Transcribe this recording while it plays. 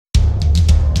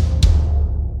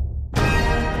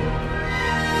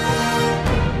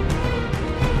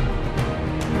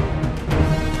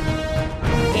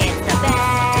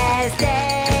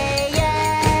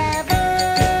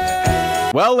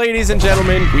Well, ladies and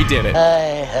gentlemen, we did it. I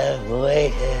have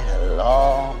waited a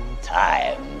long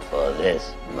time for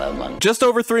this moment. Just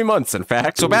over 3 months, in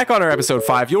fact. So back on our episode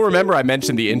 5, you'll remember I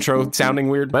mentioned the intro sounding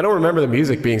weird. I don't remember the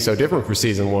music being so different for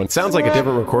season 1. It sounds like a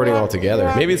different recording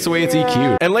altogether. Maybe it's the way it's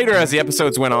EQ'd. And later, as the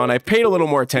episodes went on, I paid a little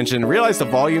more attention and realized the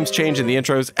volumes change in the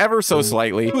intros ever so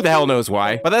slightly. Who the hell knows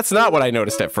why? But that's not what I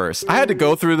noticed at first. I had to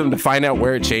go through them to find out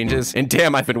where it changes, and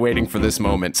damn, I've been waiting for this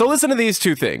moment. So listen to these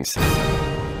two things.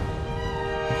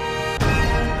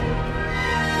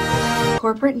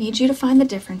 Corporate needs you to find the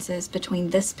differences between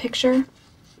this picture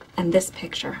and this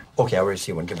picture. Okay, I already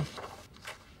see one. Give him.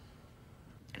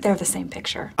 They're the same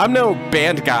picture. I'm no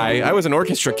band guy. I was an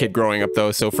orchestra kid growing up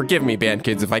though, so forgive me, band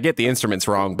kids, if I get the instruments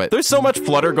wrong, but there's so much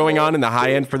flutter going on in the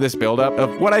high end for this buildup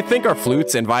of what I think are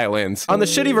flutes and violins. On the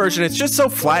shitty version, it's just so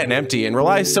flat and empty and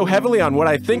relies so heavily on what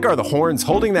I think are the horns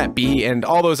holding that B and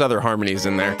all those other harmonies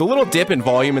in there. The little dip in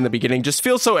volume in the beginning just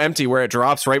feels so empty where it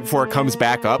drops right before it comes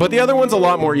back up, but the other one's a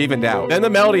lot more evened out. Then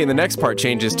the melody in the next part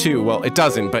changes too. Well, it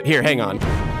doesn't, but here, hang on.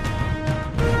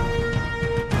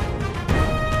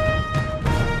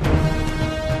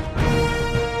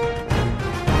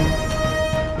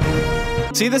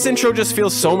 See, this intro just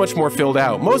feels so much more filled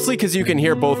out, mostly because you can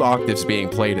hear both octaves being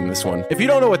played in this one. If you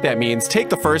don't know what that means, take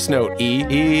the first note, E,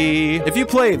 E. If you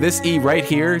play this E right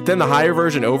here, then the higher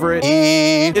version over it,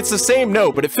 E. It's the same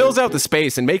note, but it fills out the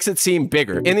space and makes it seem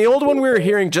bigger. In the old one, we were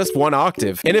hearing just one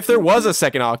octave, and if there was a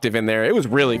second octave in there, it was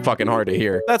really fucking hard to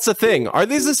hear. That's the thing. Are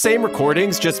these the same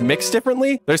recordings, just mixed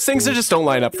differently? There's things that just don't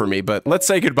line up for me, but let's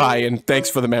say goodbye and thanks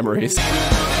for the memories.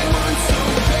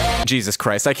 Jesus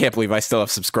Christ, I can't believe I still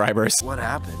have subscribers. What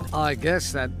happened? I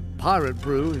guess that pirate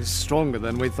brew is stronger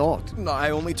than we thought. No, I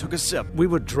only took a sip. We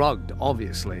were drugged,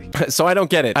 obviously. So I don't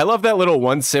get it. I love that little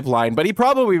one sip line, but he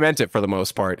probably meant it for the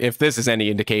most part, if this is any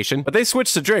indication. But they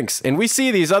switched to drinks, and we see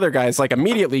these other guys like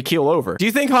immediately keel over. Do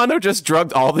you think Hondo just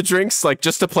drugged all the drinks, like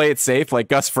just to play it safe, like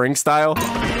Gus Fring style?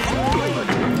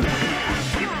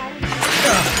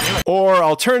 Or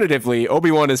alternatively,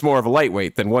 Obi-Wan is more of a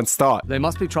lightweight than once thought. They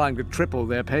must be trying to triple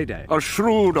their payday. A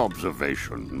shrewd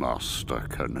observation, Master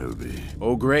Kenobi.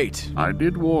 Oh, great. I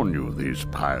did warn you these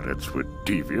pirates were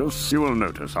devious. You will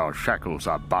notice our shackles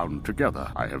are bound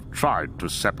together. I have tried to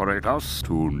separate us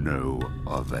to no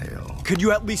avail. Could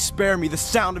you at least spare me the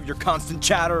sound of your constant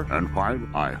chatter? And while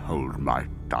I hold my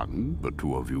tongue, the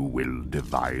two of you will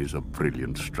devise a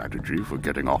brilliant strategy for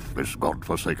getting off this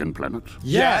godforsaken planet?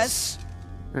 Yes!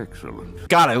 Excellent.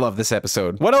 God, I love this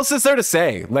episode. What else is there to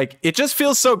say? Like, it just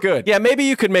feels so good. Yeah, maybe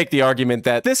you could make the argument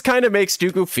that this kind of makes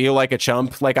Dooku feel like a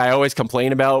chump, like I always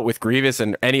complain about with Grievous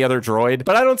and any other droid,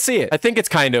 but I don't see it. I think it's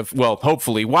kind of, well,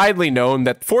 hopefully, widely known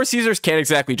that Force users can't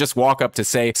exactly just walk up to,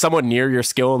 say, someone near your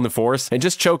skill in the Force and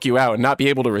just choke you out and not be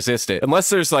able to resist it, unless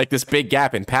there's like this big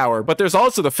gap in power. But there's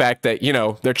also the fact that, you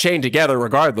know, they're chained together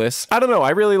regardless. I don't know, I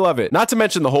really love it. Not to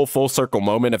mention the whole full circle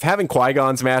moment of having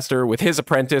Qui-Gon's master with his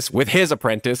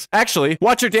apprentice. Actually,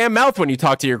 watch your damn mouth when you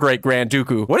talk to your great-grand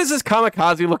Dooku. What is this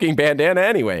kamikaze-looking bandana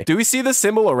anyway? Do we see this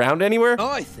symbol around anywhere?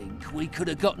 I think we could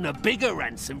have gotten a bigger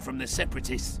ransom from the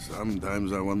Separatists.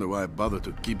 Sometimes I wonder why I bother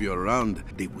to keep you around.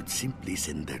 They would simply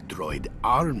send their droid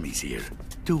armies here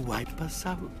to wipe us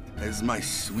out. As my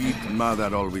sweet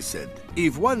mother always said,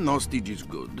 if one hostage is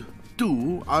good,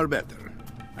 two are better.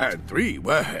 And three,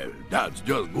 well, that's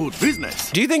just good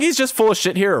business. Do you think he's just full of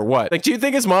shit here or what? Like, do you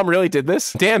think his mom really did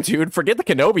this? Damn, dude, forget the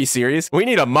Kenobi series. We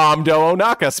need a Mom Do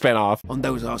Onaka spinoff.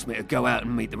 Hondo's asked me to go out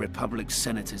and meet the Republic's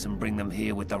senators and bring them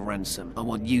here with the ransom. I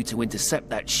want you to intercept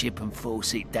that ship and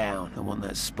force it down. I want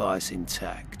that spice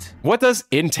intact. What does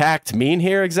intact mean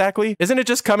here exactly? Isn't it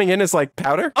just coming in as like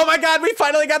powder? Oh my god, we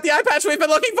finally got the eye patch we've been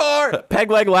looking for!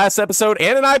 Peg leg last episode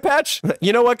and an eye patch?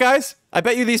 You know what, guys? I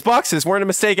bet you these boxes weren't a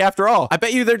mistake after all. I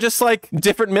bet you they're just like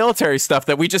different military stuff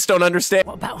that we just don't understand.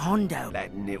 What about Hondo?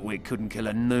 That nitwit couldn't kill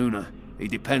a Nuna. He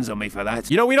depends on me for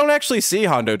that. You know, we don't actually see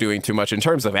Hondo doing too much in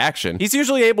terms of action. He's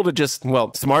usually able to just,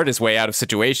 well, smart his way out of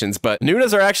situations, but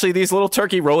Nunas are actually these little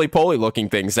turkey roly-poly looking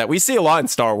things that we see a lot in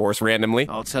Star Wars randomly.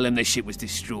 I'll tell him the ship was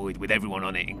destroyed with everyone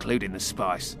on it, including the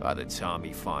spice. By the time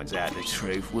he finds out the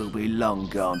truth, we'll be long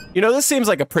gone. You know, this seems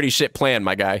like a pretty shit plan,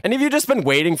 my guy. And have you just been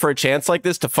waiting for a chance like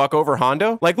this to fuck over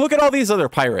Hondo? Like, look at all these other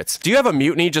pirates. Do you have a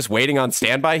mutiny just waiting on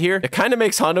standby here? It kind of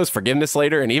makes Hondo's forgiveness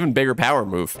later an even bigger power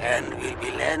move. And we'll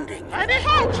be landing.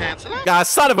 Chancellor. Ah,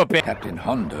 son of a bitch. Captain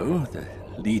Hondo, the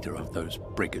leader of those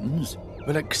brigands,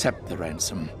 will accept the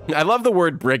ransom. I love the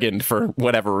word brigand for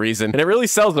whatever reason, and it really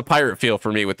sells the pirate feel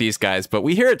for me with these guys, but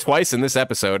we hear it twice in this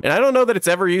episode, and I don't know that it's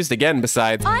ever used again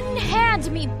besides,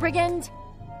 "Unhand me, brigand!"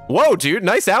 Whoa, dude,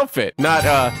 nice outfit. Not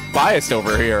biased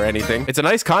over here or anything. It's a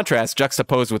nice contrast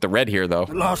juxtaposed with the red here, though.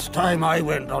 The last time I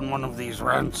went on one of these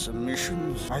ransom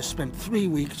missions, I spent 3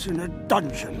 weeks in a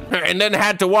dungeon. And then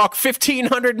had to walk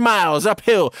 1,500 miles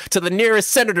uphill to the nearest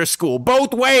senator school,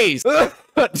 both ways.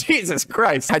 Jesus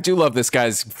Christ. I do love this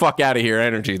guy's fuck out of here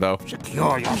energy, though.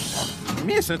 Secure yourself.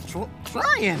 Mr.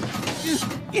 Trying.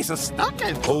 He's a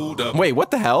stalking. Hold up. Wait, what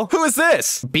the hell? Who is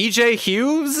this? BJ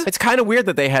Hughes? It's kind of weird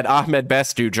that they had Ahmed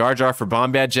Best do Jar Jar for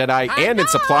Bombad Jedi and in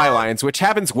Supply Lines, which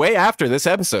happens way after this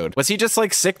episode. Was he just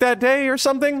like sick that day or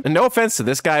something? And no offense to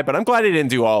this guy, but I'm glad he didn't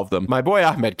do all of them. My boy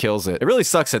Ahmed kills it. It really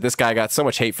sucks that this guy got so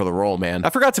much hate for the role, man. I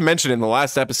forgot to mention in the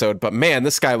last episode, but man,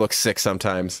 this guy looks sick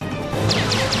sometimes.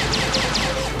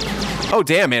 Oh,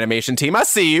 damn, animation team, I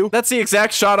see you. That's the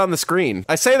exact shot on the screen.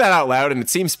 I say that out loud and it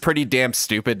seems pretty damn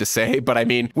stupid to say, but I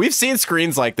mean, we've seen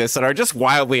screens like this that are just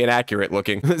wildly inaccurate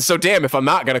looking. So damn if I'm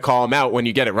not gonna call him out when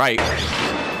you get it right.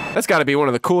 That's gotta be one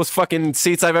of the coolest fucking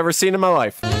seats I've ever seen in my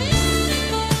life.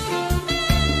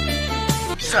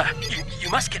 Sir, you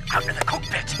must get out of the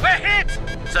cockpit. We're hit!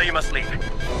 So you must leave.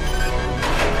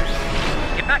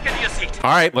 Get back into your seat. All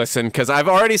right, listen, because I've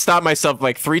already stopped myself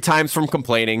like 3 times from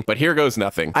complaining, but here goes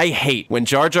nothing. I hate when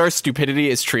Jar Jar's stupidity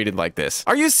is treated like this.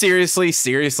 Are you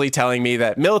seriously telling me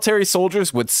that military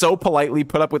soldiers would so politely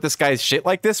put up with this guy's shit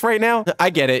like this right now? I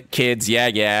get it, kids,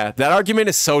 yeah. That argument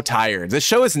is so tired. This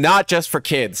show is not just for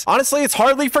kids. Honestly, it's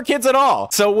hardly for kids at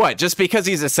all. So what, just because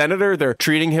he's a senator, they're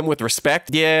treating him with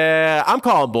respect? Yeah, I'm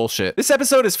calling bullshit. This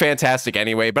episode is fantastic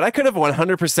anyway, but I could have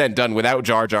 100% done without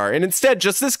Jar Jar, and instead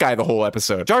just this guy the whole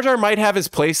episode. Jar Jar might have his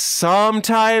place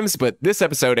sometimes, but this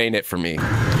episode ain't it for me.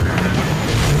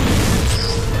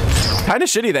 Kinda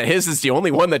shitty that his is the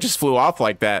only one that just flew off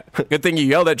like that. Good thing you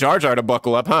yelled at Jar Jar to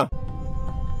buckle up, huh?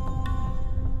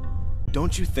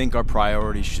 Don't you think our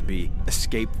priorities should be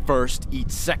escape first,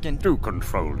 eat second? Do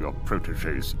control your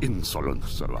protege's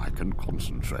insolence so I can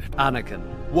concentrate. Anakin.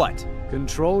 What?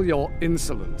 Control your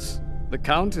insolence. The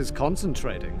Count is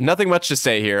concentrating. Nothing much to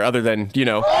say here other than, you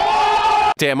know...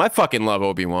 Damn, I fucking love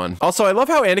Obi-Wan. Also, I love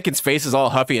how Anakin's face is all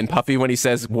huffy and puffy when he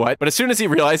says, what? But as soon as he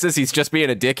realizes he's just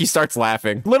being a dick, he starts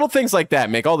laughing. Little things like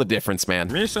that make all the difference,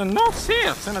 man. Mission no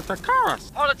fear, Senator Korra.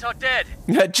 Holotar dead.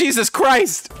 Jesus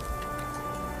Christ!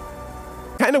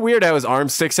 Kinda weird how his arm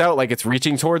sticks out like it's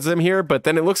reaching towards him here, but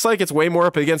then it looks like it's way more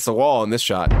up against the wall in this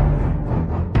shot.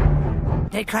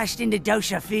 They crashed into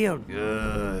Dosha Field.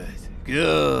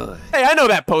 Good. Hey, I know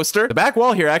that poster. The back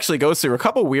wall here actually goes through a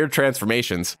couple weird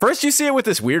transformations. First, you see it with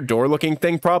this weird door-looking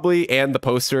thing probably, and the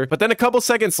poster. But then a couple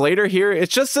seconds later here,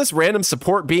 it's just this random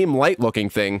support beam light-looking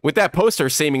thing, with that poster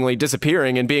seemingly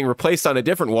disappearing and being replaced on a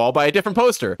different wall by a different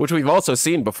poster, which we've also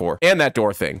seen before. And that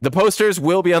door thing. The posters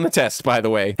will be on the test, by the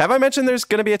way. Have I mentioned there's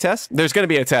gonna be a test? There's gonna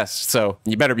be a test, so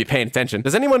you better be paying attention.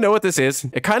 Does anyone know what this is?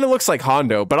 It kind of looks like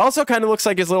Hondo, but also kind of looks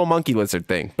like his little monkey lizard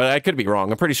thing. But I could be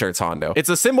wrong. I'm pretty sure it's Hondo. It's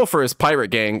a symbol for his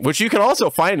pirate gang, which you can also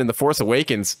find in The Force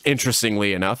Awakens,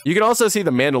 interestingly enough. You can also see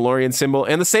the Mandalorian symbol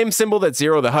and the same symbol that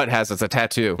Zero the Hutt has as a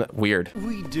tattoo. Weird.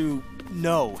 We do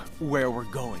know where we're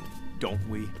going, don't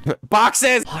we?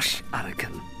 Boxes! Hush,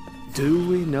 Anakin. Do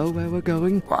we know where we're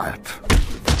going? Quiet.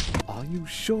 Are you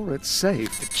sure it's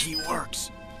safe? The key works.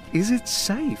 Is it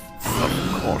safe?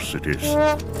 Of course it is.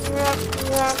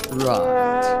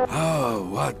 Right. Oh,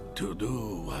 what to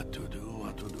do.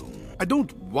 I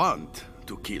don't want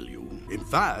to kill you. In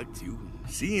fact, you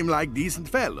seem like decent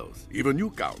fellows. Even you,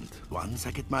 Count. Once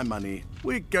I get my money,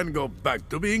 we can go back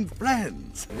to being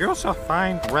friends. You're so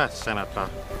fine dressed, Senator.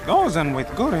 Those in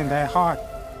with good in their heart.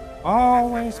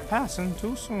 Always passing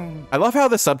too soon. I love how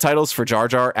the subtitles for Jar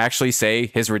Jar actually say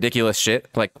his ridiculous shit.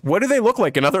 Like, what do they look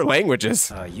like in other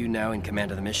languages? Are you now in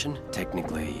command of the mission?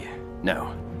 Technically,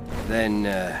 no. Then,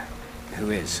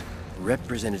 who is?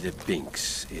 Representative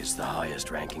Binks is the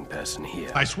highest ranking person here.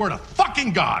 I swear to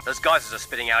fucking God! Those geysers are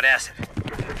spitting out acid.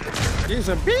 These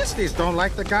beasties don't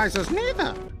like the geysers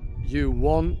neither. You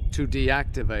want to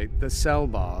deactivate the cell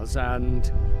bars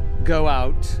and go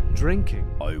out drinking.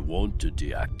 I want to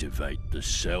deactivate the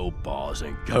cell bars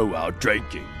and go out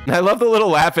drinking. I love the little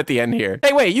laugh at the end here.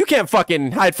 Hey, wait, you can't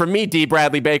fucking hide from me, D.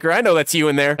 Bradley Baker. I know that's you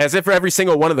in there. As if for every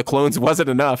single one of the clones wasn't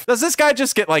enough. Does this guy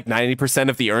just get like 90%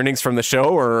 of the earnings from the show,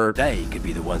 or...? They could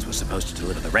be the ones we're supposed to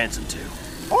deliver the ransom to.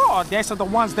 Or these are the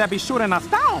ones that be shooting us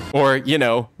down. Or, you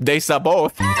know, they saw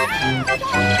both.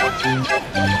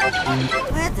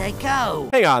 Where'd they go?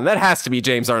 Hang on, that has to be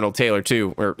James Arnold Taylor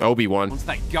too, or Obi-Wan. Once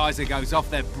that geyser goes off,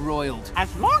 they're broiled.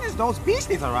 As long as those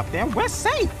beasties are up there, we're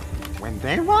safe. When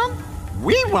they run,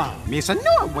 we run. Misa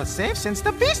knew it was safe since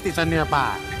the beasties are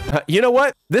nearby. You know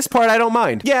what? This part I don't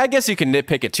mind. Yeah, I guess you can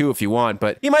nitpick it too if you want,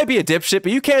 but he might be a dipshit,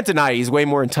 but you can't deny he's way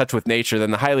more in touch with nature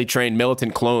than the highly trained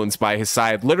militant clones by his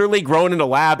side, literally grown in a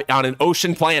lab on an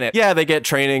ocean planet. Yeah, they get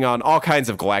training on all kinds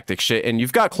of galactic shit, and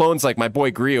you've got clones like my boy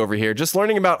Gree over here just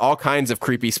learning about all kinds of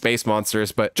creepy space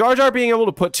monsters, but Jar Jar being able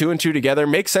to put 2 and 2 together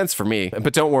makes sense for me.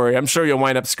 But don't worry, I'm sure you'll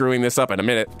wind up screwing this up in a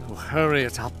minute. Oh, hurry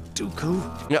it up,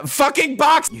 Dooku. Yeah, fucking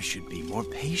box! You should be more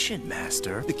patient,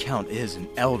 Master. The Count is an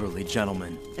elderly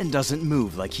gentleman and doesn't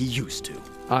move like he used to.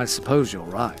 I suppose you're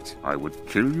right. I would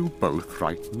kill you both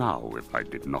right now if I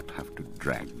did not have to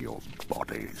drag your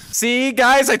bodies. See,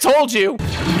 guys, I told you!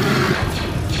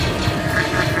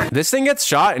 This thing gets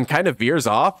shot and kind of veers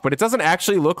off, but it doesn't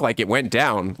actually look like it went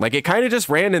down. Like, it kind of just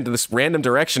ran into this random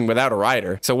direction without a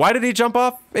rider. So why did he jump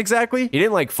off, exactly? He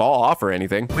didn't, like, fall off or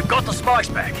anything. We've got the spice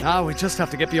back. Now we just have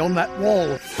to get beyond that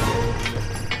wall.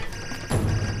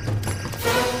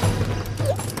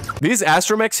 These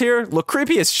astromechs here look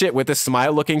creepy as shit with this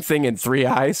smile-looking thing and 3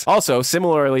 eyes. Also,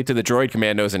 similarly to the droid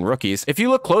commandos and rookies, if you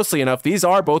look closely enough, these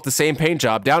are both the same paint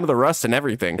job, down to the rust and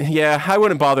everything. Yeah, I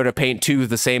wouldn't bother to paint 2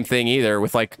 the same thing either,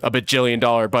 with like a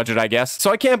bajillion-dollar budget, I guess. So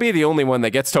I can't be the only one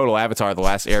that gets total Avatar The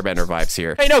Last Airbender vibes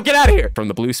here. Hey, no, get out of here! From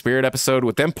the Blue Spirit episode,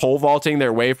 with them pole vaulting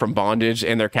their way from bondage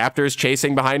and their captors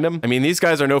chasing behind them. I mean, these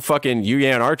guys are no fucking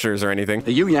Yuyan archers or anything.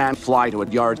 The Yuyan fly to a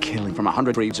yard killing from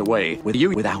 100 trees away, with you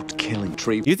without killing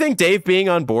trees. You think Dave being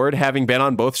on board, having been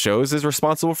on both shows, is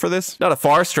responsible for this? Not a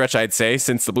far stretch, I'd say,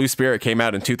 since The Blue Spirit came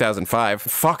out in 2005.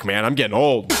 Fuck, man, I'm getting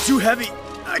old. Too heavy.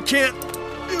 I can't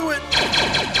do it.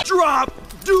 Drop,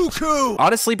 Dooku!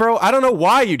 Honestly, bro, I don't know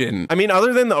why you didn't. I mean,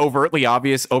 other than the overtly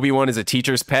obvious Obi-Wan is a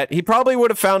teacher's pet, he probably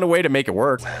would have found a way to make it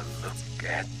work. Well, look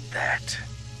at that.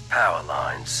 Power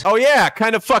lines. Oh yeah,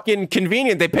 kind of fucking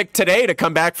convenient they picked today to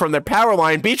come back from their power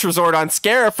line beach resort on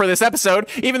Scarif for this episode,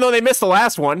 even though they missed the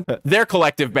last one. They're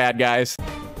collective bad guys.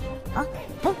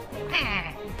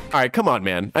 Alright, come on,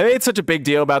 man. I made such a big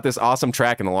deal about this awesome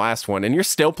track in the last one, and you're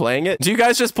still playing it? Do you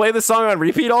guys just play this song on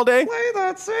repeat all day? Play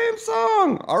that same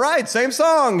song. Alright, same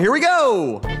song. Here we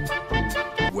go.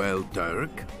 Well,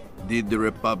 Dirk, did the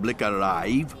Republic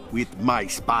arrive with my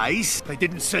spies? They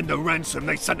didn't send a ransom,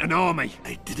 they sent an army.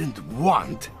 I didn't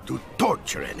want to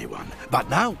torture anyone, but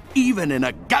now, even in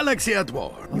a galaxy at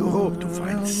war, you hope to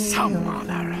find some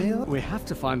honor. We have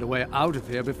to find a way out of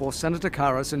here before Senator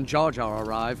Karras and Jar Jar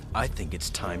arrive. I think it's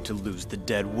time to lose the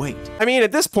dead weight. I mean,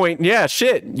 at this point, yeah,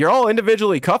 shit. You're all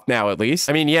individually cuffed now, at least.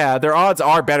 I mean, yeah, their odds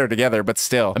are better together, but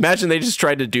still. Imagine they just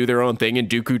tried to do their own thing and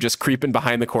Dooku just creeping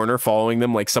behind the corner, following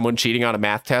them like someone cheating on a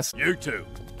math test. You two,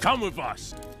 come with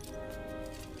us.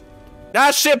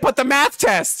 Ah, shit, but the math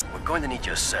test! We're going to need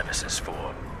your services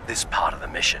for this part of the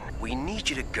mission. We need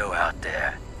you to go out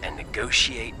there and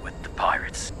negotiate with the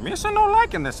pirates. Me no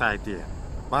liking this idea,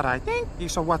 but I think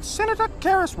it's what Senator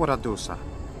Karras would do, sir.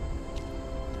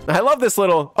 I love this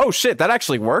little, oh shit, that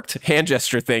actually worked, hand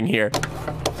gesture thing here.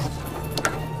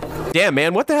 Damn,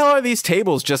 man, what the hell are these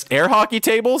tables? Just air hockey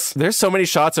tables? There's so many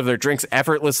shots of their drinks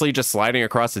effortlessly just sliding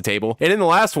across the table. And in the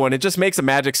last one, it just makes a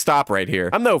magic stop right here.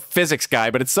 I'm no physics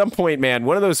guy, but at some point, man,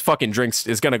 one of those fucking drinks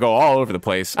is gonna go all over the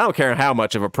place. I don't care how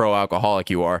much of a pro-alcoholic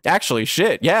you are. Actually,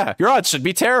 shit, yeah, your odds should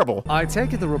be terrible. I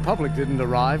take it the Republic didn't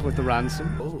arrive with the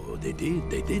ransom? Oh, they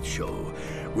did show.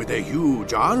 With a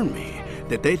huge army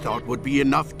that they thought would be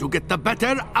enough to get the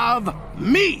better of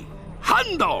me.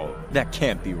 Hundo! That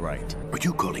can't be right. Are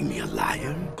you calling me a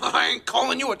liar? I ain't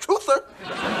calling you a truther.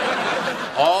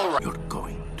 All right. You're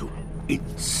going to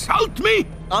insult me?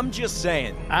 I'm just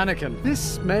saying. Anakin,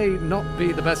 this may not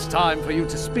be the best time for you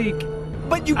to speak.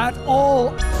 But you... At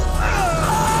all.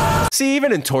 See,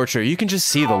 even in torture, you can just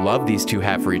see the love these two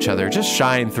have for each other just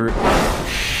shine through.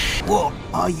 What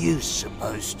are you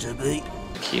supposed to be?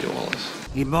 Key to all this.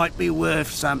 He might be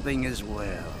worth something as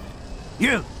well.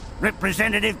 You!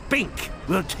 Representative Bink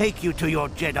will take you to your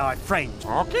Jedi friends.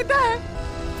 Okay, Dad.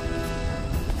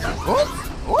 Oops,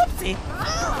 oopsie.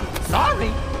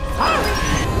 Sorry.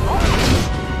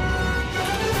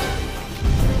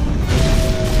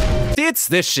 See, it's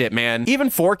this shit, man. Even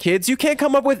for kids, you can't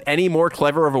come up with any more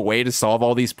clever of a way to solve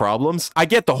all these problems. I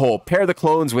get the whole pair the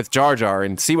clones with Jar Jar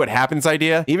and see what happens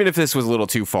idea, even if this was a little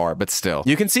too far, but still.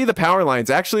 You can see the power lines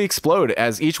actually explode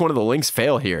as each one of the links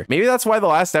fail here. Maybe that's why the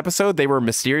last episode they were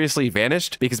mysteriously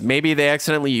vanished, because maybe they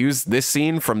accidentally used this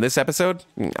scene from this episode?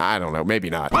 I don't know,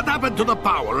 maybe not. What happened to the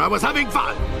power? I was having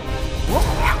fun.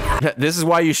 This is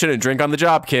why you shouldn't drink on the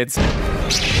job, kids.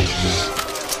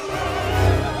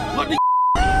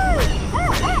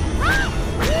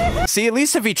 See, at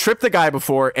least if he tripped the guy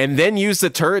before and then used the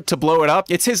turret to blow it up,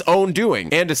 it's his own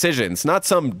doing and decisions, not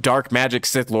some dark magic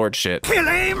Sith Lord shit. Kill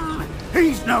him!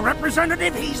 He's no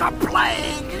representative, he's a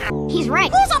plague! He's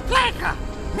right. Who's a plague?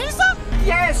 Me, sir?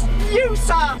 Yes, you,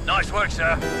 sir! Nice work,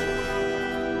 sir.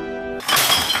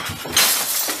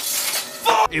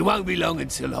 It won't be long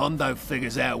until Hondo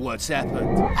figures out what's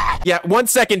happened. Yeah, 1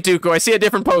 second, Dooku. I see a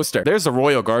different poster. There's the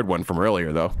Royal Guard one from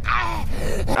earlier, though.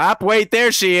 Wait,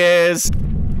 there she is.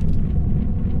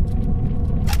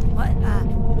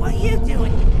 What are you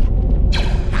doing?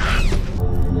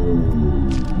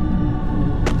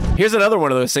 Here's another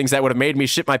one of those things that would have made me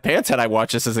shit my pants had I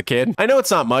watched this as a kid. I know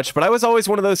it's not much, but I was always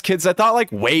one of those kids that thought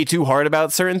like way too hard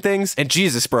about certain things. And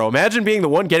Jesus, bro, imagine being the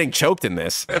one getting choked in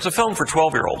this. It's a film for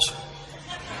 12-year-olds.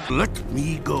 Let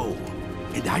me go,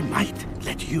 and I might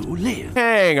let you live.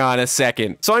 Hang on a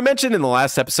second. So I mentioned in the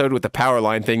last episode with the power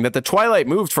line thing that the Twilight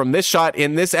moved from this shot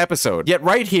in this episode. Yet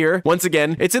right here, once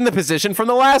again, it's in the position from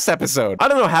the last episode. I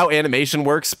don't know how animation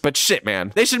works, but shit,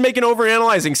 man. They should make an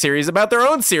overanalyzing series about their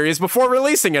own series before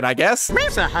releasing it, I guess.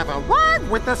 Misa, have a word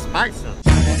with the spices.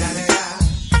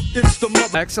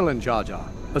 Excellent, Jar Jar.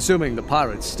 Assuming the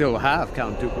pirates still have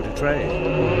Count Dooku to trade.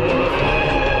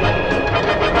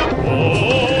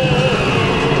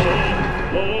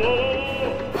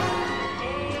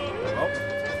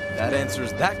 That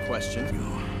answers that question.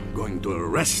 You're going to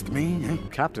arrest me, eh?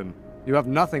 Captain, you have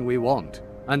nothing we want.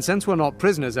 And since we're not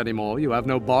prisoners anymore, you have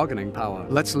no bargaining power.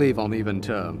 Let's leave on even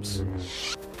terms.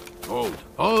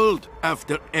 Hold.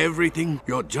 After everything,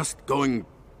 you're just going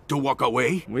to walk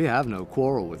away? We have no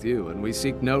quarrel with you, and we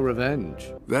seek no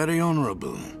revenge. Very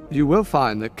honorable. You will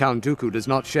find that Count Dooku does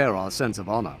not share our sense of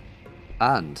honor.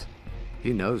 And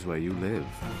he knows where you live.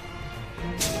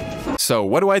 So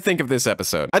what do I think of this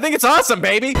episode? I think it's awesome,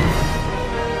 baby!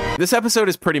 This episode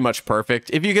is pretty much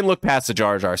perfect, if you can look past the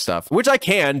Jar Jar stuff. Which I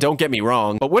can, don't get me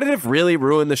wrong, but would it have really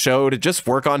ruined the show to just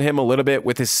work on him a little bit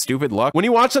with his stupid luck? When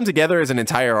you watch them together as an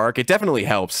entire arc, it definitely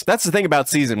helps. That's the thing about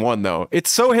season 1, though. It's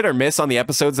so hit or miss on the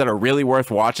episodes that are really worth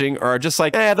watching, or are just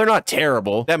like, they're not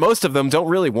terrible, that most of them don't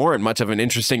really warrant much of an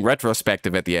interesting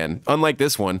retrospective at the end, unlike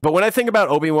this one. But when I think about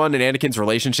Obi-Wan and Anakin's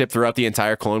relationship throughout the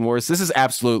entire Clone Wars, this is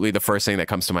absolutely the first thing that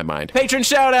comes to my mind. Patron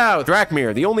shout out!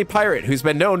 Drakmir, the only pirate who's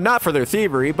been known not for their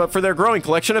thievery, but for their growing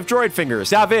collection of droid fingers.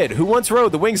 David, who once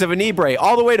rode the wings of an Ibre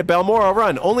all the way to Balmoral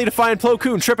Run, only to find Plo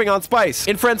Koon tripping on Spice.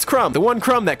 In Friends Crumb, the one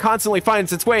crumb that constantly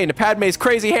finds its way into Padme's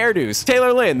crazy hairdos.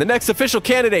 Taylor Lynn, the next official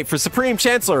candidate for Supreme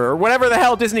Chancellor, or whatever the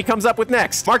hell Disney comes up with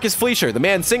next. Marcus Fleischer, the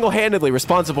man single-handedly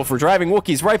responsible for driving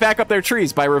Wookiees right back up their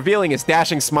trees by revealing his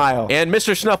dashing smile. And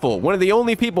Mr. Snuffle, one of the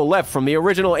only people left from the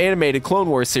original animated Clone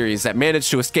Wars series that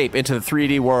managed to escape into the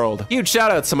 3D world. Huge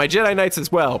shoutouts to my Jedi Knights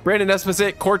as well. Brandon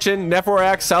Esposito, Korchin,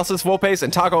 Neforak, Salsas Volpes,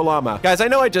 and Taco Llama. Guys, I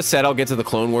know I just said I'll get to the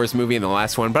Clone Wars movie in the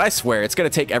last one, but I swear it's gonna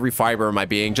take every fiber of my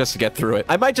being just to get through it.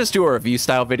 I might just do a review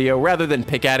style video rather than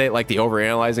pick at it like the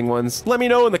overanalyzing ones. Let me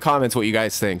know in the comments what you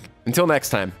guys think. Until next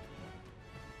time.